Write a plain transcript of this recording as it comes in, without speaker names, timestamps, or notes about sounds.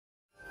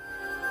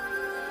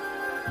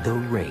The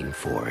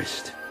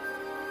rainforest.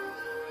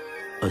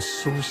 A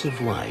source of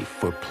life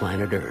for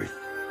planet Earth.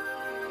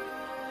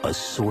 A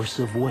source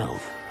of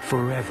wealth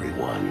for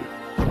everyone.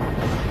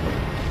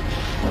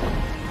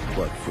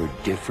 But for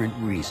different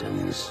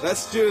reasons.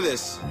 Let's do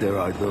this. There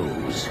are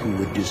those who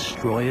would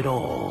destroy it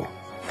all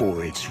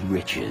for its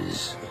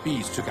riches. The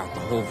bees took out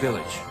the whole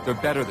village. They're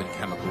better than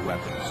chemical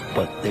weapons.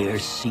 But their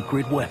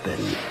secret weapon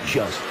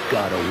just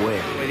got away.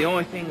 Well, the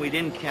only thing we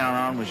didn't count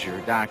on was your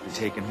doctor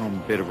taking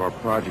home a bit of our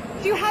project.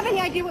 Do you have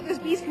any idea what those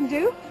bees can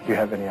do? Do you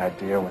have any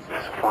idea what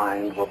this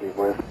find will be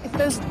worth? If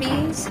those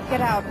bees get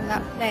out on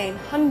that plane,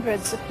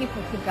 hundreds of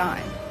people could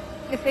die.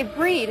 If they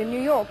breed in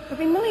New York, there'll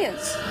be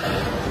millions.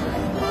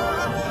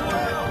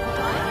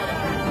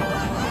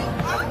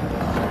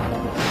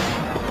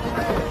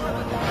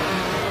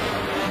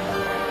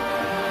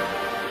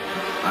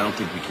 I don't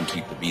think we can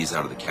keep the bees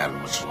out of the cabin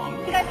much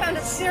longer. I think I found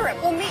a syrup.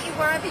 We'll meet you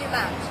wherever you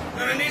land.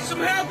 Gonna need some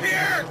help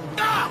here!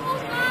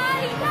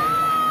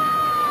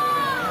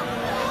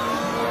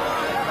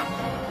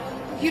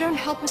 If you don't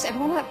help us,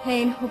 everyone on that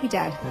plane will be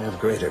dead. I have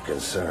greater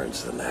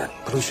concerns than that.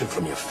 Pollution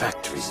from your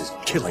factories is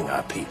killing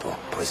our people,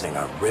 poisoning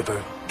our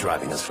river,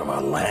 driving us from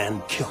our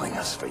land, killing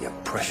us for your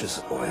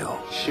precious oil.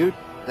 Shoot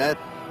that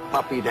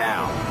puppy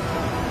down.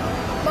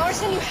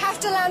 Morrison, you have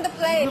to land the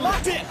plane.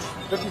 Locked it!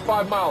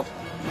 55 miles.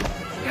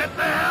 Get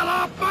the hell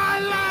off my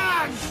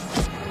land!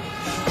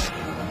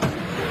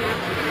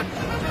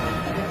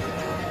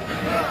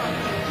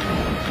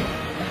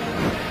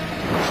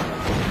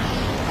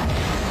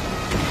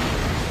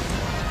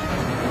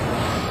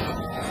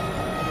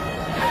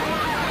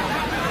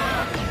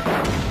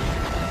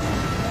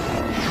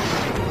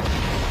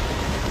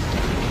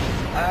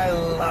 I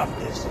love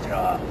this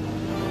job.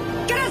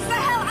 Get us the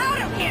hell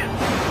out of here!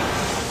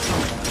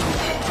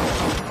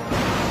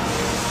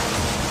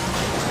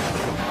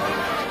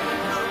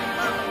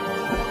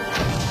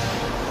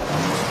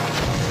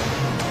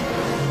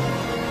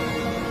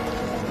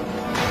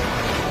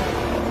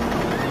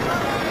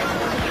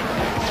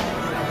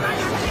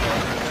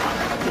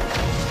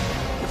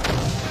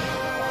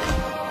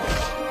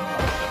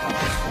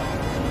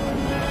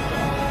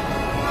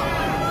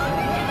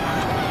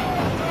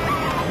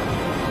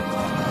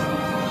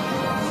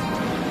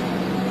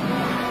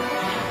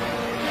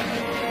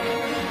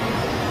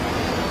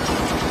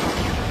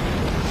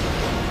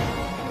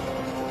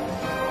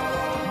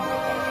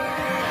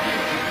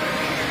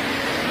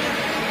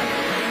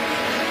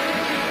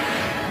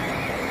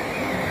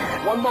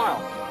 One mile.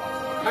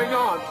 Hang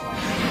on.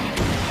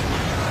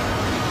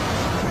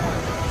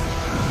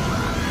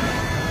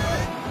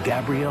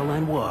 Gabrielle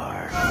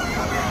Anwar.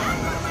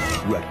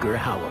 Rutger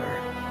Hauer.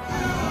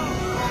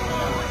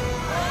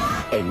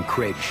 And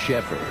Craig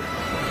Sheffer.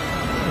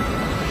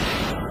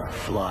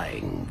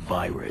 Flying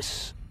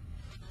Virus.